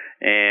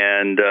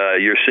 And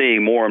you're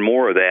seeing more and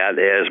more of that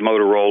as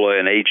Motorola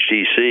and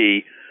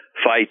HTC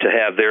fight to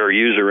have their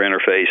user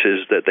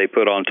interfaces that they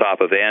put on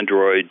top of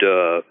Android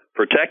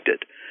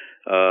protected.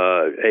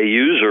 A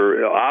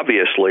user,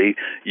 obviously,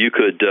 you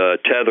could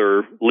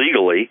tether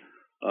legally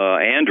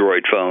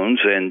Android phones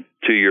and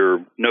to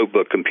your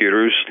notebook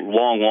computers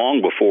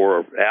long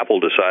before Apple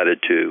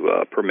decided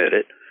to permit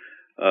it.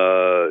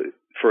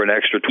 For an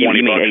extra $20 you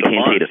mean a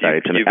month, AT&T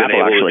decided to. you've been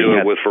able to do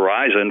it with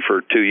Verizon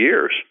for 2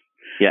 years.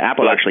 Yeah,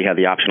 Apple actually had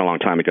the option a long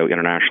time ago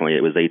internationally.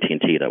 It was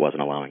AT&T that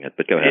wasn't allowing it,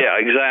 but go ahead. Yeah,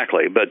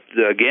 exactly. But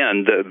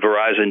again,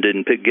 Verizon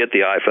didn't get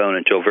the iPhone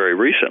until very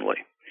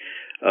recently.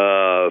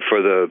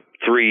 For the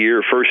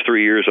first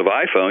 3 years of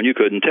iPhone, you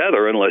couldn't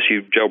tether unless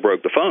you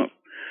jailbroke the phone.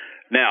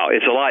 Now,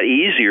 it's a lot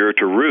easier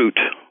to root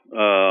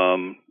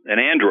an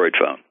Android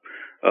phone.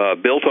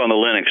 Built on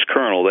the Linux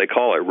kernel, they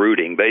call it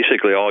rooting.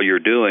 Basically, all you're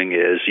doing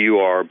is you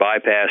are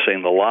bypassing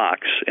the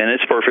locks, and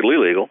it's perfectly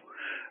legal,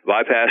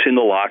 bypassing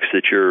the locks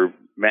that your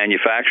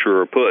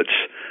manufacturer puts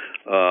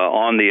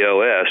on the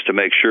OS to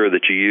make sure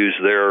that you use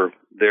their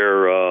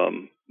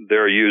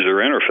user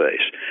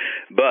interface.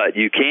 But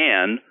you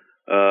can,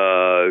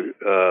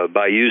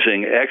 by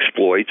using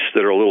exploits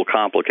that are a little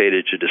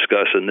complicated to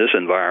discuss in this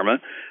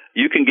environment,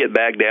 you can get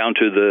back down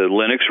to the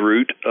Linux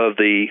root of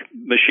the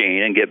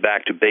machine and get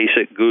back to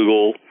basic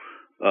Google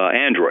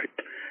Android.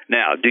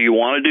 Now, do you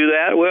want to do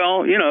that?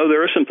 Well,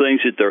 there are some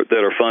things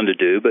that are fun to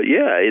do, but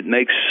yeah, it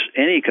makes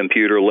any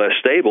computer less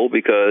stable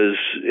because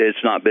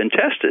it's not been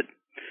tested.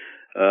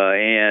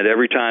 And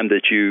every time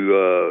that you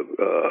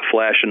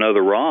flash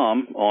another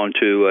ROM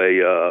onto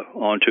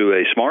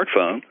a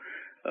smartphone,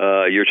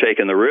 you're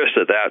taking the risk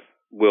that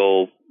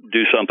will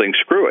do something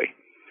screwy.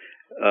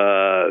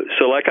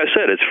 So like I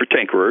said, it's for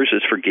tinkerers,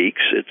 it's for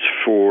geeks, it's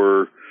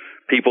for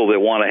people that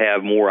want to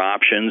have more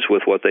options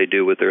with what they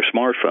do with their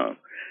smartphone.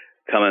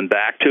 Coming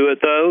back to it,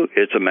 though,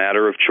 it's a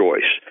matter of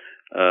choice.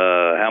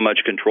 How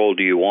much control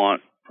do you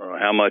want?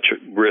 How much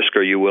risk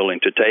are you willing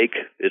to take?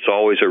 It's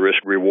always a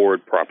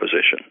risk-reward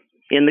proposition.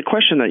 In the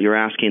question that you're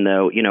asking,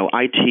 though,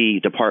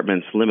 IT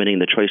departments limiting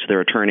the choice of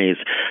their attorneys,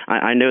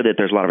 I know that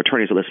there's a lot of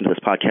attorneys that listen to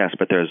this podcast,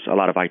 but there's a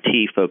lot of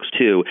IT folks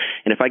too.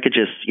 And if I could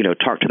just,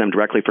 talk to them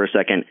directly for a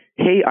second,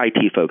 hey,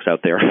 IT folks out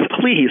there,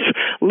 please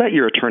let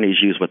your attorneys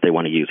use what they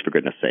want to use, for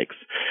goodness sakes.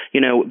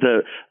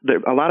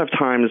 A lot of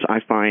times I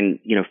find,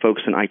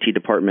 folks in IT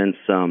departments,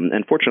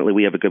 and fortunately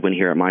we have a good one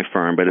here at my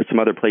firm, but at some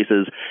other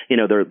places,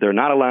 they're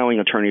not allowing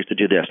attorneys to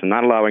do this and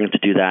not allowing them to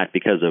do that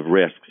because of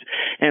risks.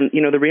 And,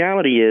 the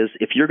reality is,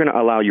 if you're going to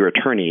allow your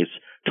attorneys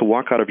to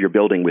walk out of your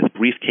building with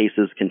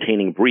briefcases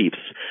containing briefs,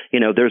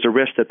 there's a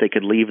risk that they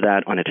could leave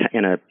that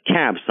in a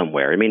cab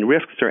somewhere. I mean,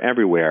 risks are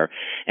everywhere.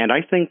 And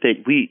I think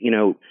that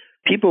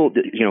people,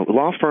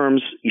 law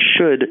firms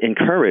should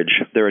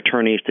encourage their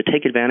attorneys to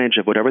take advantage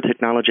of whatever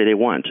technology they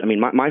want. I mean,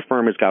 my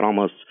firm has got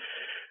almost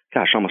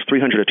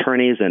 300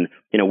 attorneys, and,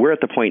 we're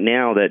at the point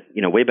now that,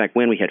 way back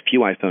when we had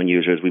few iPhone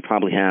users, we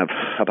probably have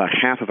about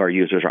half of our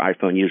users are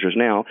iPhone users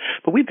now,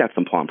 but we've got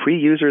some Palm Pre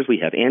users, we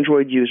have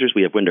Android users,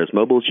 we have Windows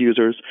Mobiles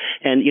users,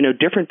 and,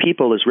 different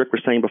people, as Rick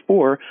was saying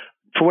before,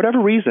 for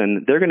whatever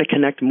reason, they're going to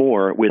connect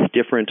more with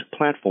different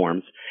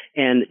platforms.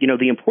 And,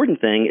 the important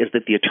thing is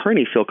that the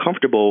attorney feel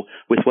comfortable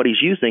with what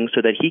he's using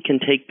so that he can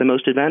take the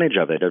most advantage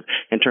of it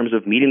in terms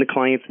of meeting the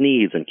client's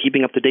needs and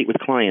keeping up to date with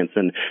clients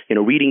and,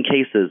 reading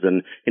cases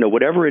and,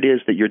 whatever it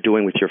is that you're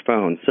doing with your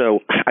phone. So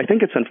I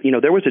think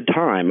there was a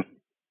time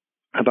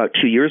about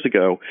 2 years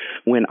ago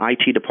when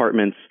IT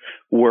departments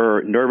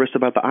were nervous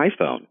about the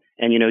iPhone.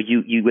 And,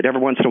 you would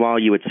every once in a while,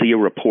 you would see a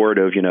report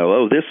of,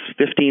 this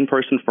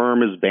 15-person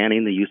firm is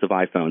banning the use of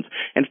iPhones.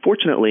 And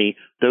fortunately,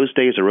 those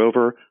days are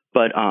over.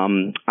 But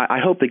I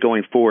hope that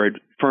going forward,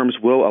 firms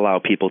will allow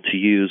people to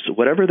use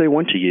whatever they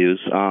want to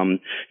use,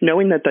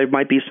 knowing that there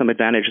might be some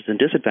advantages and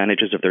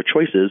disadvantages of their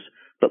choices,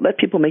 but let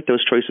people make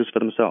those choices for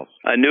themselves.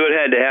 I knew it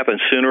had to happen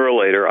sooner or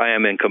later. I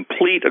am in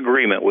complete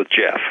agreement with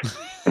Jeff.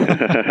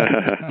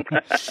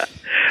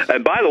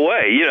 And by the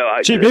way,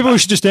 maybe we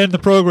should just end the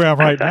program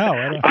right now.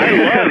 I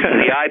love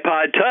the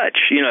iPod Touch.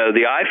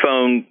 The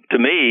iPhone to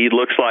me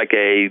looks like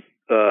a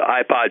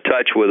iPod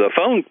Touch with a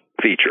phone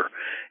feature.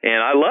 And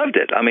I loved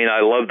it. I mean,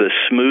 I love the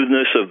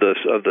smoothness of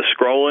the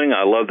scrolling.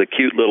 I love the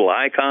cute little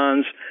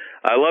icons.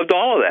 I loved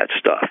all of that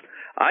stuff.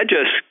 I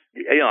just,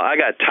 I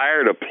got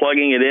tired of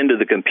plugging it into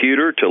the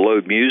computer to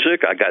load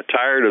music. I got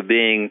tired of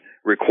being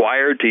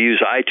required to use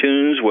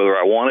iTunes, whether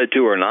I wanted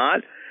to or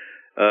not.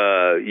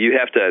 You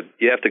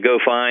have to go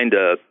find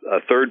a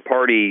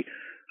third-party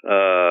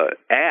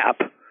app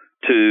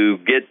to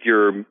get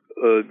your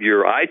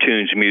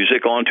iTunes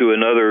music onto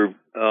another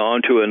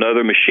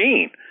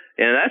machine.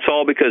 And that's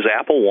all because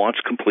Apple wants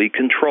complete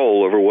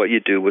control over what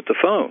you do with the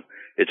phone.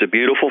 It's a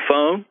beautiful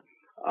phone.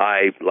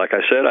 Like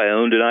I said, I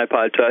owned an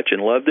iPod Touch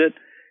and loved it.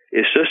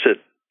 It's just that,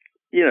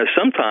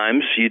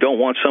 sometimes you don't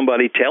want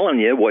somebody telling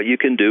you what you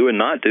can do and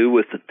not do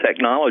with the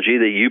technology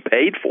that you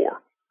paid for.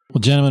 Well,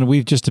 gentlemen,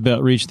 we've just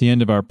about reached the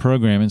end of our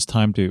program. It's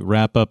time to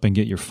wrap up and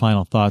get your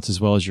final thoughts as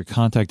well as your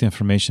contact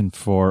information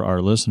for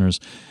our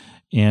listeners.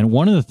 And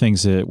one of the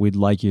things that we'd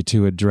like you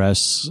to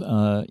address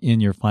in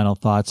your final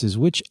thoughts is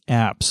which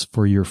apps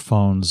for your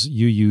phones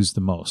you use the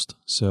most.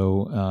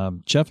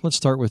 So, Jeff, let's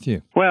start with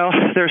you. Well,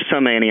 there's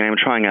so many. I'm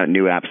trying out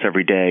new apps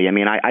every day. I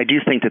mean, I do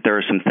think that there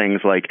are some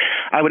things like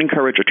I would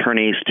encourage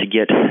attorneys to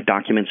get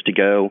Documents to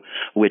Go,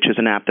 which is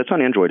an app that's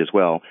on Android as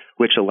well,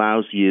 which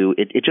allows you,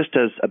 it just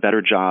does a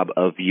better job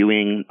of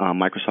viewing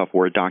Microsoft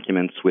Word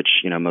documents, which,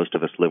 most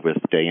of us live with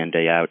day in,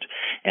 day out,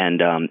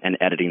 and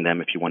editing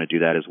them if you want to do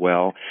that as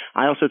well.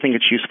 I also think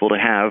it's useful to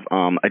have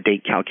a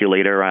date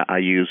calculator. I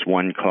use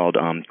one called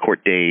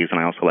Court Days, and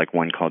I also like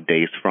one called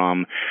Days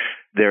From.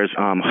 There's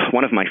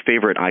one of my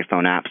favorite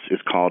iPhone apps is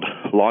called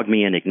Log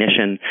Me in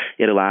Ignition.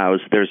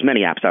 There's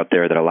many apps out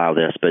there that allow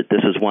this, but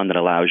this is one that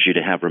allows you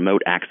to have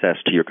remote access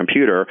to your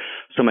computer.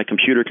 So my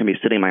computer can be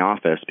sitting in my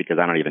office because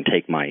I don't even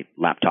take my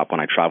laptop when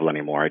I travel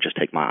anymore. I just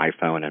take my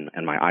iPhone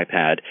and my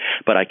iPad,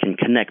 but I can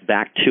connect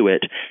back to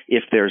it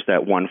if there's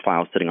that one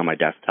file sitting on my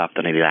desktop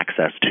that I need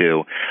access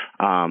to.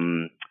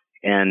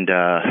 And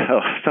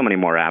so many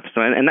more apps.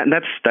 And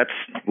that's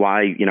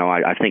why,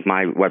 I think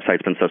my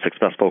website's been so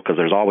successful, because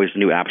there's always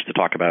new apps to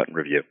talk about and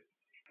review.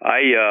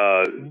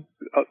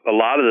 A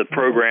lot of the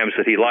programs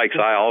that he likes,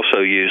 I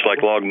also use,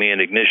 like Log Me in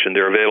Ignition.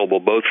 They're available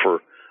both for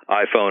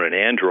iPhone and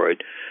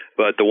Android.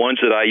 But the ones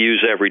that I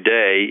use every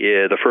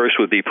day, the first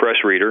would be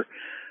PressReader.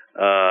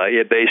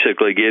 It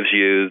basically gives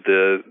you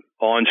the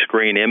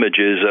on-screen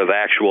images of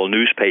actual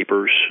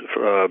newspapers,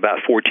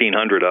 about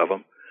 1,400 of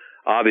them.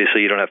 Obviously,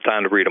 you don't have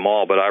time to read them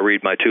all, but I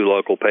read my two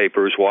local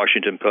papers,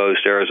 Washington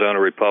Post, Arizona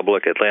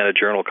Republic, Atlanta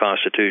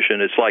Journal-Constitution.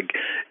 It's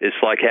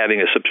like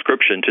having a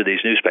subscription to these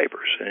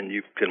newspapers, and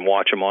you can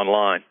watch them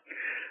online.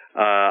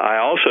 I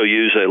also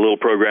use a little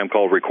program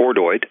called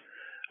Recordoid,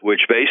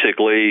 which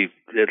basically,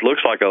 it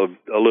looks like a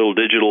little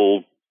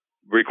digital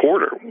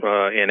recorder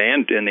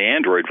in the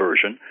Android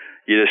version.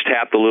 You just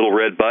tap the little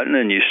red button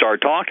and you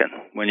start talking.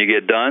 When you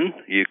get done,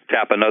 you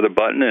tap another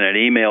button and it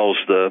emails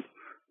the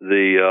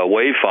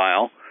WAV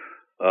file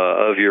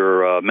of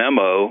your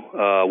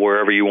memo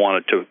wherever you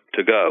want it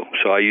to go.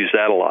 So I use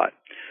that a lot.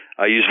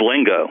 I use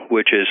Lingo,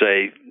 which is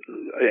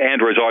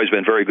Android's always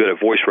been very good at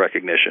voice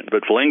recognition,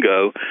 but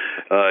Lingo,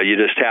 you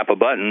just tap a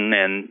button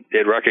and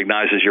it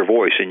recognizes your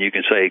voice, and you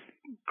can say,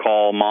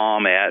 call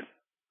mom at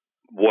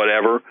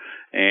whatever,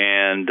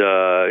 and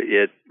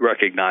it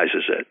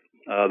recognizes it.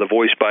 The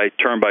voice by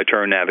turn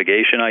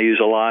navigation I use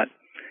a lot.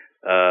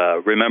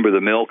 Remember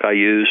the Milk I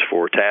use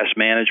for task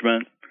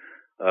management.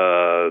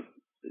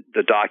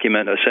 The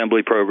document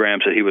assembly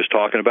programs that he was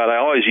talking about. I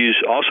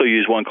also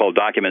use one called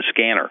Document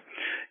Scanner.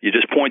 You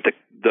just point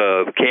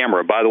the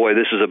camera. By the way,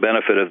 this is a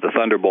benefit of the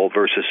Thunderbolt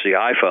versus the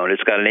iPhone.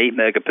 It's got an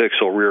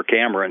 8-megapixel rear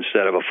camera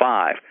instead of a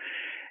 5.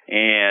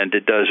 And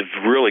it does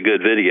really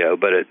good video,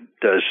 but it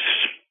does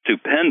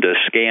stupendous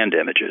scanned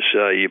images.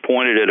 You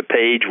point it at a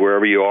page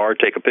wherever you are,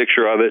 take a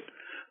picture of it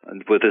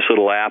with this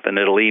little app, and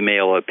it'll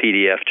email a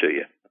PDF to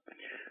you.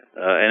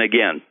 And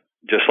again,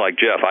 just like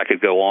Jeff, I could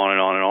go on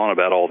and on and on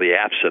about all the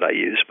apps that I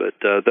use, but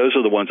those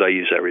are the ones I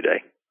use every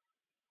day.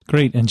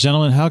 Great. And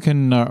gentlemen, how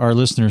can our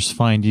listeners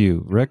find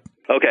you? Rick?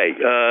 Okay.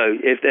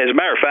 As a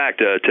matter of fact,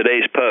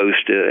 today's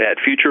post at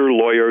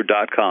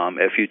futurelawyer.com,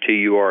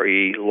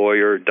 F-U-T-U-R-E,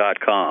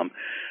 lawyer.com,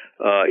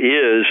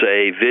 is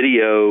a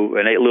video,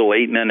 a little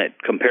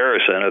 8-minute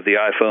comparison of the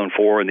iPhone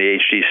 4 and the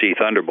HTC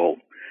Thunderbolt.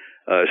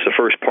 It's the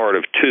first part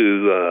of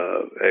 2.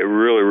 A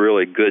really,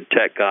 really good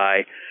tech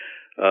guy,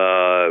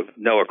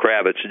 Noah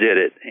Kravitz, did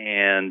it,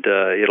 and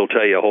it'll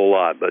tell you a whole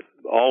lot. But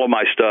all of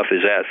my stuff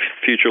is at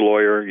Future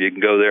Lawyer. You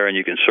can go there and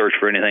you can search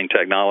for anything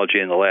technology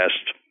in the last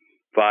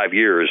 5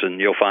 years, and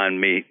you'll find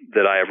me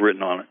that I have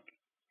written on it.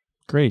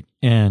 Great.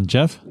 And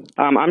Jeff?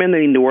 I'm in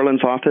the New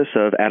Orleans office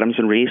of Adams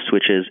and Reese,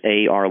 which is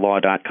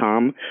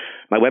arlaw.com.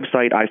 My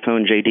website,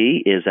 iPhone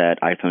JD, is at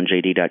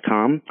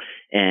iPhoneJD.com.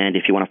 And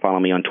if you want to follow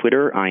me on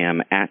Twitter, I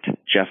am at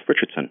Jeff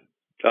Richardson.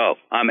 Oh,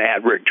 I'm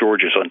at Rick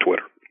Georges on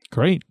Twitter.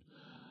 Great.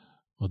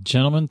 Well,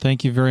 gentlemen,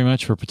 thank you very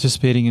much for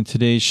participating in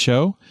today's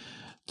show.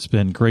 It's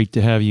been great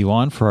to have you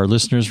on. For our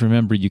listeners,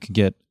 remember you can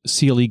get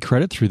CLE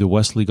credit through the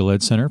West Legal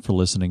Ed Center for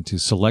listening to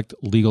select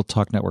Legal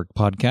Talk Network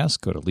podcasts.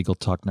 Go to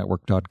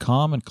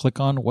LegalTalkNetwork.com and click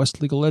on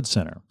West Legal Ed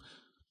Center.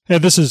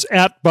 And this is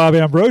at Bob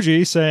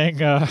Ambrogi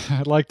saying,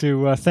 I'd like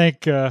to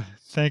thank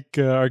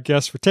our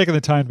guests for taking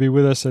the time to be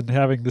with us and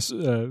having this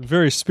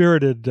very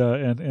spirited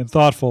and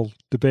thoughtful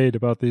debate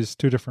about these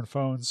two different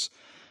phones.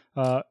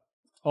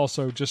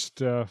 Also,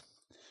 just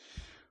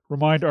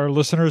remind our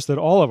listeners that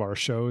all of our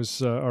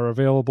shows are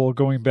available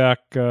going back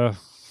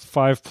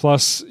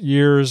 5+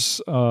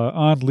 years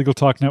on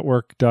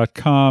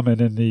LegalTalkNetwork.com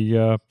and in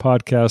the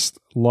podcast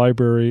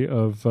library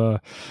of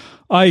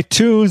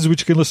iTunes,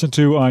 which you can listen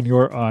to on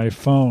your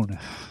iPhone.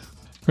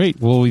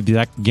 Great. We'll be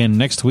back again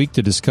next week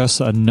to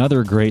discuss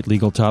another great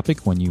legal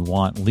topic. When you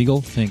want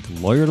legal, think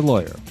lawyer to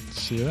lawyer.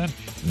 See you then.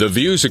 The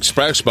views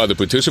expressed by the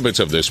participants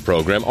of this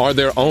program are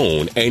their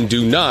own and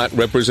do not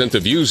represent the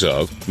views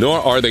of, nor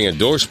are they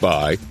endorsed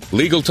by,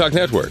 Legal Talk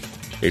Network,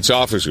 its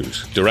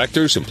officers,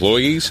 directors,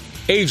 employees,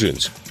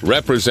 agents,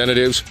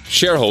 representatives,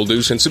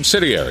 shareholders, and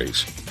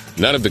subsidiaries.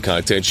 None of the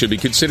content should be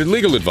considered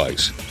legal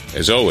advice.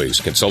 As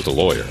always, consult a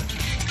lawyer.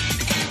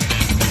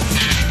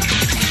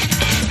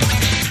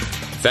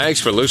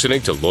 Thanks for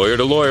listening to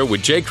Lawyer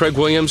with J. Craig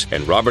Williams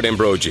and Robert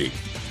Ambrogi.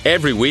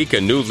 Every week,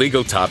 a new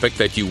legal topic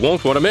that you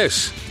won't want to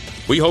miss.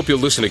 We hope you'll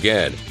listen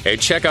again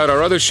and check out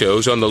our other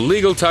shows on the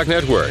Legal Talk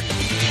Network.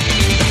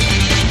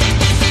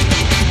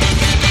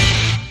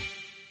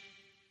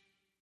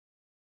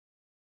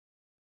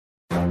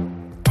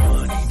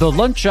 The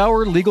Lunch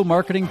Hour Legal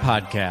Marketing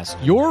Podcast,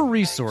 your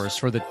resource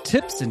for the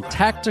tips and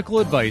tactical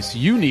advice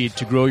you need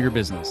to grow your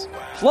business.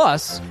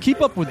 Plus, keep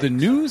up with the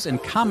news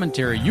and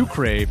commentary you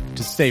crave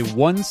to stay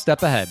one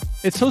step ahead.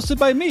 It's hosted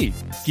by me,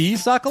 Guy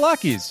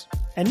Sakalakis.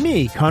 And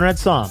me, Conrad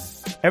Som.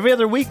 Every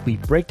other week, we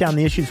break down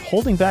the issues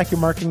holding back your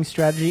marketing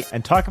strategy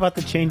and talk about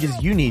the changes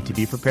you need to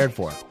be prepared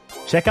for.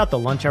 Check out the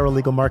Lunch Hour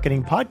Legal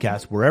Marketing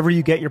Podcast wherever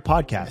you get your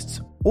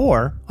podcasts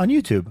or on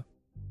YouTube.